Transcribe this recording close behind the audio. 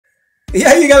E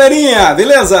aí, galerinha,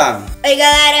 beleza? Oi,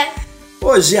 galera!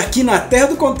 Hoje, aqui na Terra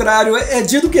do Contrário, é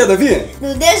dia do quê, Davi?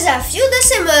 Do desafio da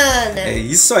semana! É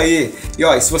isso aí! E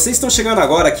ó, se vocês estão chegando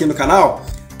agora aqui no canal,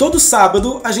 todo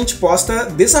sábado a gente posta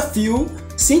desafio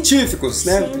científicos,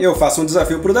 né? Sim. Eu faço um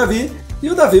desafio pro Davi e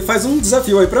o Davi faz um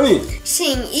desafio aí pra mim.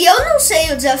 Sim, e eu não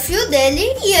sei o desafio dele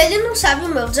e ele não sabe o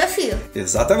meu desafio.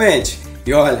 Exatamente!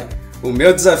 E olha, o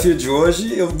meu desafio de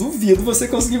hoje, eu duvido você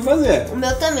conseguir fazer. O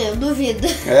meu também, eu duvido.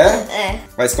 É? É.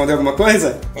 Vai esconder alguma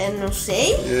coisa? Eu não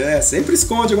sei. É, sempre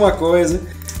esconde alguma coisa.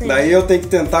 Sim. Daí eu tenho que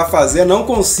tentar fazer, não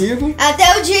consigo.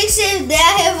 Até o dia que você der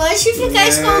a revanche e ficar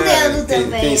escondendo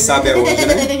também. Quem sabe é hoje,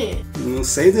 né? Não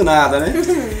sei de nada, né?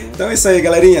 Então é isso aí,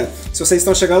 galerinha. Se vocês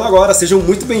estão chegando agora, sejam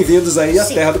muito bem-vindos aí à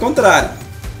Sim. Terra do Contrário.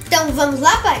 Então vamos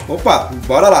lá, pai? Opa,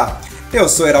 bora lá. Eu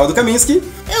sou Eraldo Kaminski.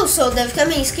 Eu sou o Davi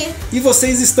Kaminski. E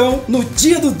vocês estão no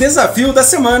dia do desafio da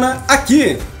semana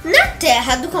aqui. Na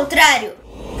Terra do Contrário.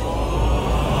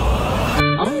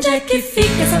 Onde é que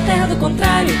fica essa terra do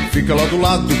contrário? Fica lá do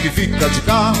lado que fica de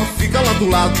cá, fica lá do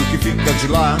lado que fica de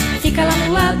lá. Fica lá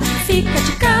no lado que fica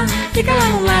de cá, fica lá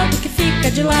no lado que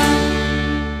fica de lá.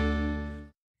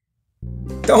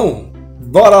 Então,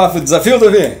 bora lá pro desafio,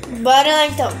 Davi? Bora lá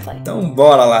então, pai. Então,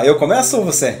 bora lá. Eu começo ou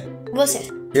você? Você.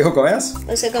 Eu começo?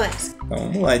 Você começa. Então,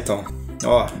 vamos lá, então.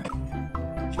 Ó,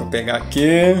 deixa eu pegar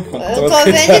aqui. Com Eu todo tô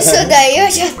vendo cuidado. isso daí,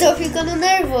 eu já tô ficando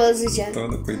nervoso já.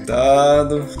 Todo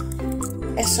cuidado.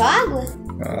 É só água?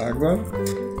 Água.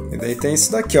 E daí tem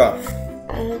isso daqui, ó.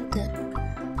 Ah, tá.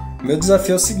 O meu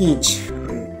desafio é o seguinte.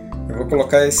 Eu vou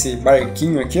colocar esse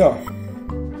barquinho aqui, ó.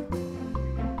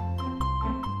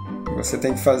 Você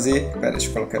tem que fazer... Pera, deixa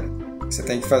eu colocar. Você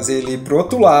tem que fazer ele ir pro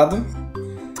outro lado.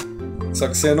 Só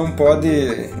que você não pode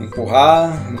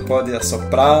empurrar, não pode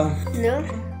assoprar. Não?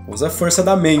 Usa a força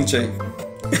da mente aí.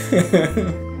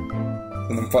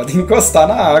 Você não pode encostar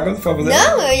na água pra fazer...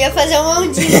 Não, eu ia fazer uma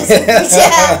ondinha se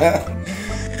puxar.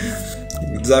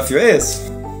 O desafio é esse.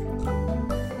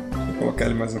 Deixa eu colocar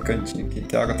ele mais no cantinho aqui,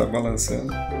 que a água tá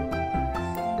balançando.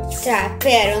 Tá,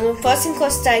 pera, eu não posso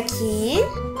encostar aqui,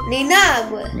 nem na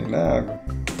água. Nem na água.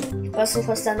 Posso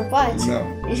encostar no pote? Não.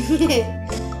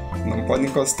 Não pode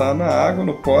encostar na água,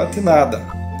 no pote, nada.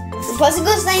 Não posso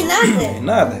encostar em nada? Nem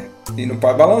nada. E não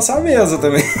pode balançar a mesa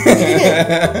também.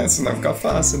 Senão fica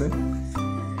fácil, né?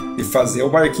 E fazer o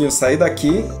barquinho sair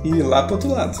daqui e ir lá pro outro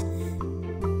lado.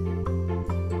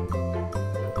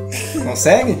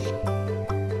 Consegue?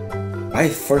 Ai,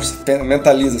 força,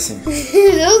 mentaliza assim.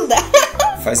 Não dá.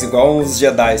 Faz igual uns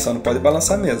Jedi, só não pode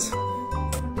balançar a mesa.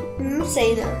 Não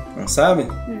sei, não. Não sabe?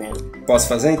 Não. Posso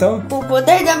fazer então? O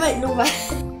poder da mãe não vai.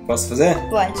 Posso fazer?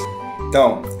 Pode.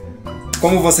 Então,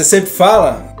 como você sempre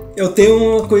fala, eu tenho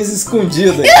uma coisa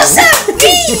escondida. Eu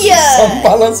sabia! Só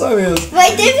balança mesmo.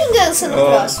 Vai ter vingança no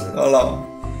próximo. Olha lá, ó.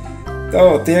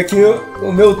 Então, eu tenho aqui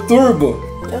o meu turbo.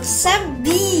 Eu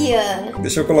sabia!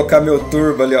 Deixa eu colocar meu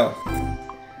turbo ali, ó.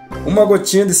 Uma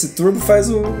gotinha desse turbo faz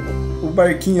o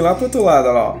barquinho lá pro outro lado,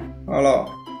 olha lá, ó. Olha lá,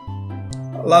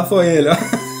 ó. Lá foi ele, ó.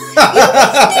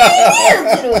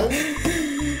 Dentro!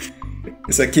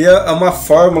 Isso aqui é uma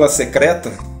fórmula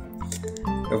secreta.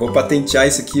 Eu vou patentear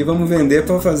isso aqui e vamos vender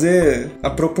para fazer a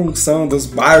propulsão dos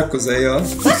barcos aí, ó.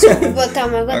 Posso botar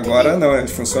uma gota Agora aqui? não, ele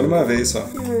funciona uma vez só.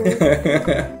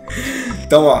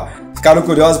 Então, ó, ficaram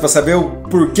curiosos para saber o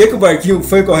porquê que o barquinho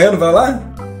foi correndo para lá?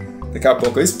 Daqui a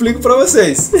pouco eu explico para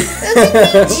vocês. Eu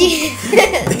não entendi.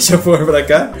 Deixa eu pôr pra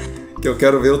cá, que eu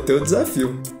quero ver o teu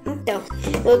desafio. Então,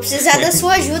 eu vou precisar da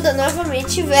sua ajuda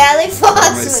novamente, vela e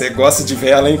fósforo. Mas você gosta de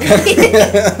vela, hein,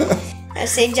 cara?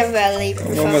 Acende a vela aí, por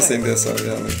Então favor. vamos acender essa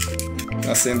vela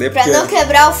aí. Acender Pra porque... não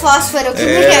quebrar o fósforo que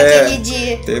nem aquele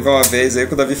dia. Teve uma vez aí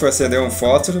que o Davi foi acender um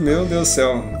fósforo, meu Deus do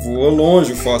céu, voou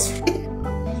longe o fósforo.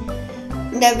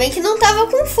 Ainda bem que não tava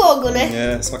com fogo,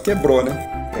 né? É, só quebrou, né?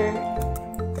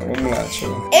 Então vamos lá, deixa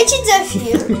eu... Eu te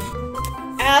desafio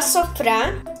a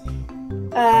assoprar,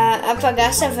 a apagar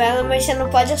essa vela, mas você não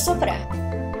pode assoprar.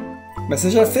 Mas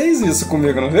você já fez isso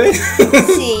comigo, não fez?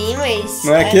 Sim, mas...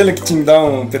 Não é aquele que te dá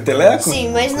um peteleco?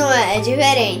 Sim, mas não é, é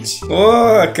diferente.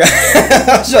 Ô,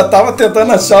 cara, já tava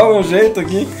tentando achar um jeito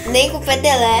aqui. Nem com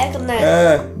peteleco, né?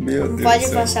 É, meu Deus Pode do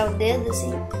céu. passar o dedo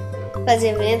assim,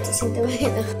 fazer vento assim também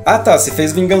não. Ah, tá, você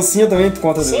fez vingancinha também por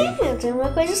conta dele. Sim, eu tenho uma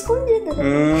coisa escondida.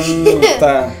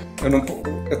 Tá.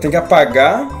 Eu tenho que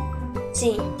apagar.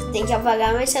 Sim, tem que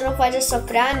apagar, mas você não pode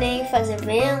assoprar nem fazer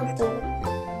vento.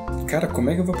 Cara, como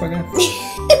é que eu vou apagar?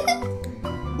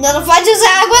 Não pode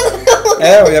usar água não.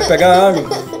 É, eu ia pegar água.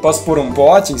 Posso pôr um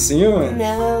pote em cima?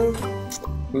 Não.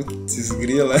 Putz,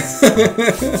 grila.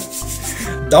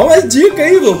 Dá uma dica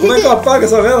aí, vô. Como é que eu apago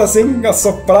essa vela sem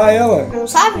assoprar ela? Não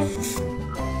sabe?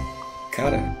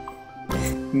 Cara,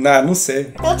 Não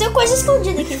sei. Eu tenho coisa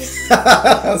escondida aqui.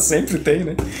 Sempre tem,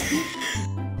 né?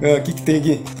 O que tem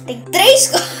aqui? Tem 3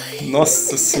 coisas.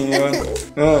 Nossa senhora.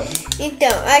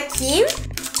 Então, aqui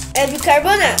é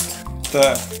bicarbonato.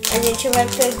 Tá. A gente vai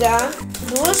pegar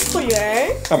 2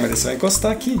 colheres. Ah, mas você vai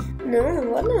encostar aqui.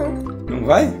 Não vou não. Não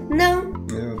vai? Não.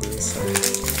 Meu Deus do céu.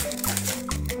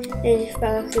 A gente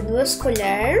pega aqui 2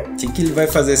 colheres. O que ele vai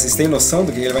fazer? Vocês têm noção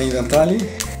do que ele vai inventar ali?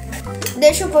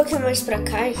 Deixa um pouquinho mais pra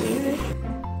cá aqui, né?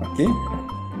 Aqui?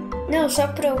 Não, só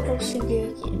pra eu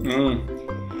conseguir aqui.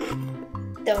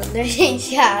 Então, a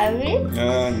gente abre.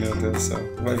 Ai, meu Deus do céu.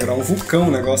 Vai virar um vulcão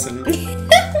o negócio ali.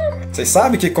 Vocês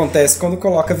sabem o que acontece quando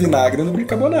coloca vinagre no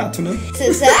bicarbonato, né?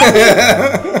 Você sabe?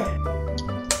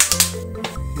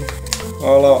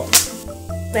 Olha lá, ó.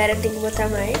 Pera, tem que botar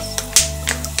mais.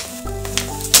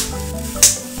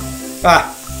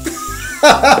 Ah!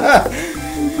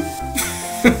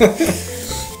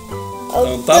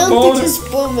 Olha Então tá o tanto bom, de né?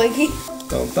 espuma aqui.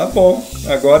 Então tá bom.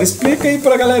 Agora explica aí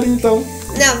pra galerinha, então.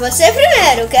 Não, você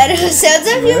primeiro. Eu quero o seu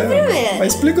desafio primeiro.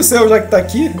 Mas explica o seu, já que tá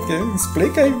aqui.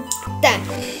 Explica aí. Tá.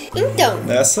 Então.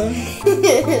 Essa...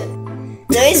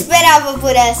 Não esperava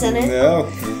por essa, né? Não.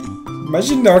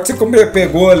 Imagina, na hora que você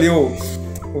pegou ali o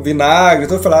vinagre,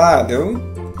 então eu falei,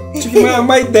 tive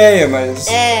uma ideia, mas...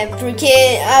 É, porque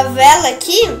a vela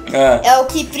aqui é o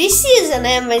que precisa,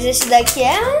 né? Mas esse daqui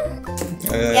é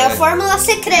a fórmula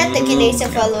secreta, que nem você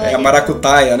falou. É a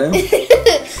maracutaia, né?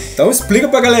 Então explica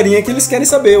pra galerinha que eles querem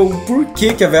saber o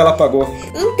porquê que a vela apagou.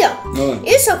 Então,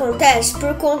 isso acontece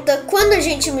por conta quando a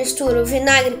gente mistura o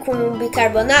vinagre com o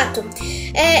bicarbonato,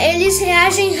 eles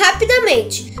reagem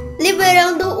rapidamente,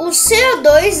 liberando o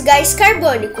CO2, gás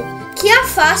carbônico, que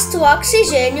afasta o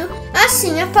oxigênio,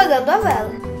 assim apagando a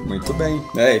vela. Muito bem.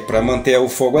 E pra manter o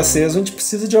fogo aceso a gente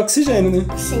precisa de oxigênio, né?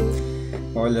 Sim.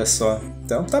 Olha só.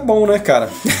 Então tá bom, né, cara?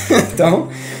 Então,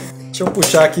 deixa eu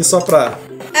puxar aqui só pra...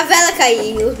 A vela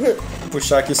caiu.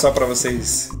 Puxar aqui só pra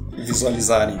vocês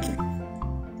visualizarem aqui.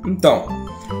 Então,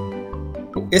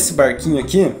 esse barquinho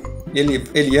aqui,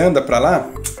 ele anda pra lá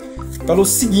pelo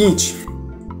seguinte.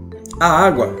 A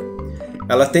água,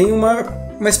 ela tem uma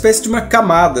espécie de uma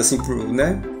camada, assim,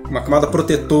 né? Uma camada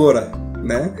protetora,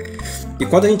 né? E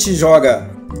quando a gente joga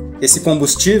esse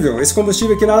combustível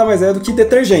aqui nada mais é do que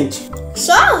detergente.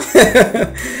 Só?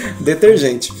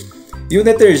 Detergente. E o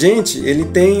detergente, ele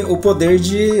tem o poder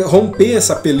de romper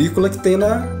essa película que tem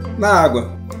na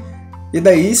água. E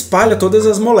daí espalha todas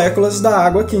as moléculas da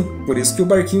água aqui. Por isso que o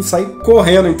barquinho sai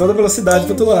correndo em toda velocidade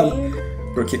para outro lado.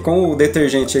 Porque com o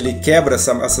detergente ele quebra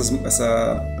essa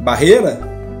barreira,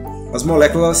 as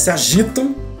moléculas se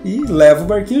agitam e levam o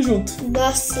barquinho junto.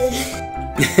 Nossa,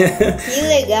 que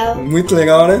legal. Muito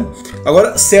legal, né?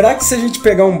 Agora, será que se a gente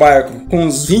pegar um barco com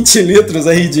uns 20 litros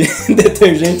aí de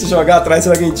detergente e jogar atrás,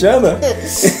 será que a gente anda? Não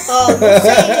sei.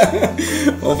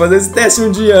 Vamos fazer esse teste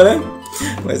um dia, né?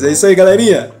 Mas é isso aí,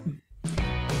 galerinha.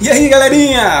 E aí,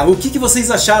 galerinha? O que vocês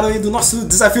acharam aí do nosso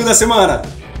desafio da semana?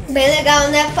 Bem legal,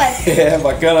 né, pai?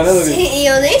 Bacana, né, Davi? Sim, e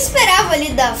eu nem esperava ali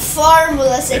da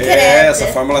fórmula secreta. Essa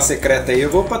fórmula secreta aí eu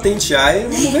vou patentear e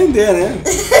vamos vender, né?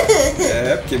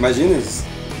 Porque imagina,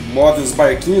 move os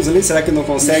barquinhos ali, será que não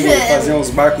consegue fazer uns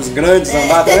barcos grandes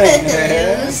andar também?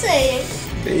 Eu não sei.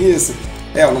 É isso.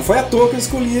 Não foi à toa que eu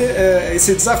escolhi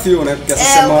esse desafio, né? Porque essa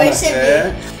semana... eu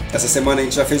percebi. Essa semana a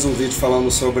gente já fez um vídeo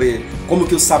falando sobre como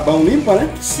que o sabão limpa, né?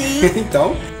 Sim.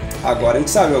 Então, agora a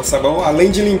gente sabe, o sabão, além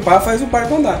de limpar, faz o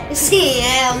barco andar. Sim,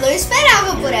 eu não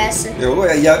esperava por essa.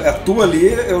 E a tua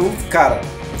ali, cara,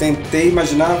 tentei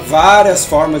imaginar várias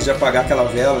formas de apagar aquela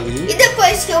vela ali. E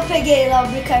depois que eu peguei lá o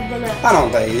bicarbonato? Não,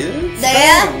 daí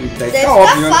fica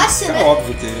óbvio, fácil, né? né? Fica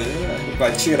óbvio que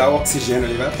vai tirar o oxigênio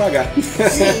ali, vai apagar.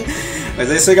 Sim. Mas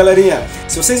é isso aí, galerinha.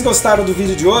 Se vocês gostaram do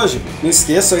vídeo de hoje, não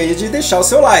esqueçam aí de deixar o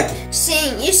seu like.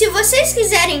 Sim, e se vocês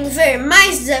quiserem ver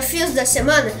mais desafios da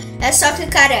semana, é só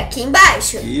clicar aqui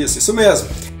embaixo. Isso mesmo.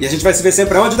 E a gente vai se ver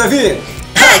sempre aonde, Davi?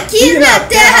 Aqui na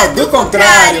Terra do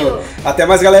Contrário. Até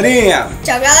mais, galerinha.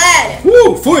 Tchau, galera.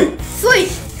 Fui!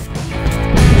 Fui!